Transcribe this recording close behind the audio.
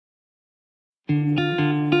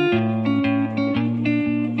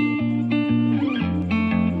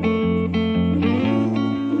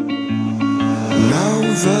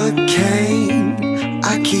Novocaine,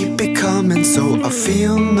 I keep it coming so I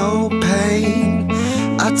feel no pain.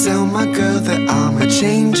 I tell my girl that I'ma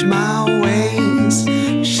change my ways.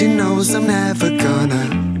 She knows I'm never gonna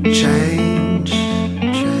change.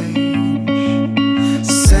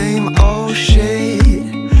 Same old shit,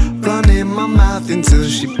 running my mouth until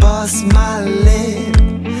she busts my lip.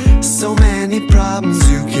 So many problems,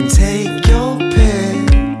 you can take your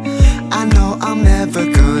pick. I know I'm never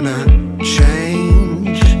gonna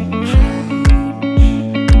change.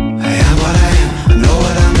 I am what I am, I know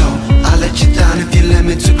what I know. I'll let you down if you let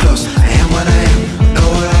me too close. I am what I am, I know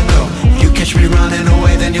what I know. If you catch me running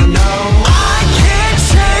away, then you'll know I can't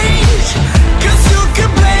change, 'cause you can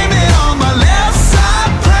blame it on my left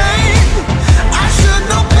side brain. I should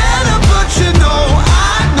know better, but you know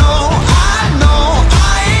I know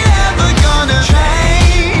I ain't ever gonna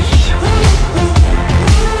change.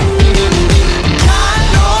 Got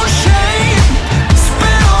no shame,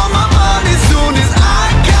 spent all my money soon as I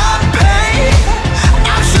got paid.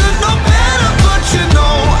 I should know better, but you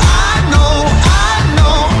know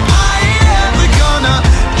I ain't ever gonna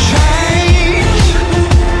change.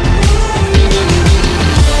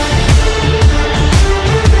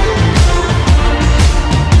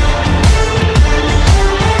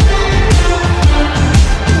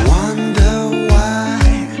 Wonder why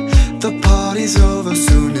the party's over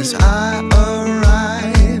soon as I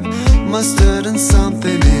arrive. Must have done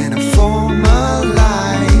something in a former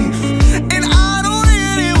life, and I don't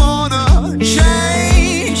really wanna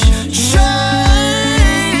change.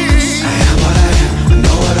 I am what I am, I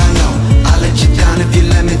know what I know. I'll let you down if you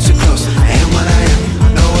let me too close. I am what I am, I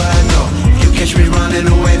know what I know. If you catch me running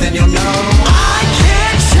away, then you'll know I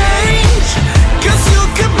can't change, 'cause you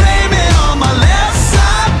can blame it on my left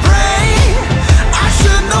side brain. I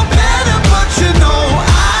should know better, but you know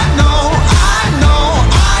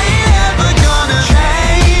I ain't ever gonna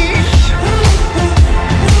change.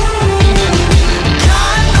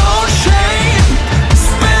 Got no shame,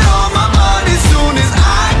 spent all my money soon as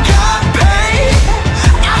I got paid.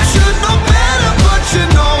 I should know better, but you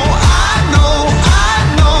know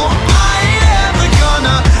I ain't ever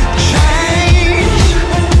gonna change.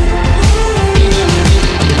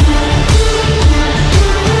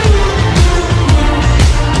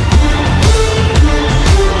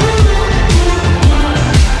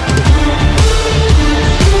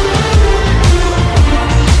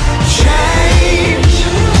 Change.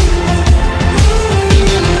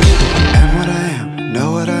 Am what I am, know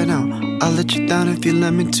what I know. I'll let you down if you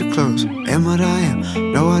let me too close. Am what I am,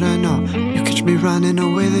 know what I know. You catch me running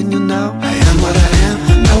away, then you'll know I am what I am,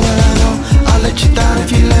 know what I know. I'll let you down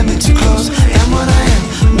if you let me too close. Am what I am.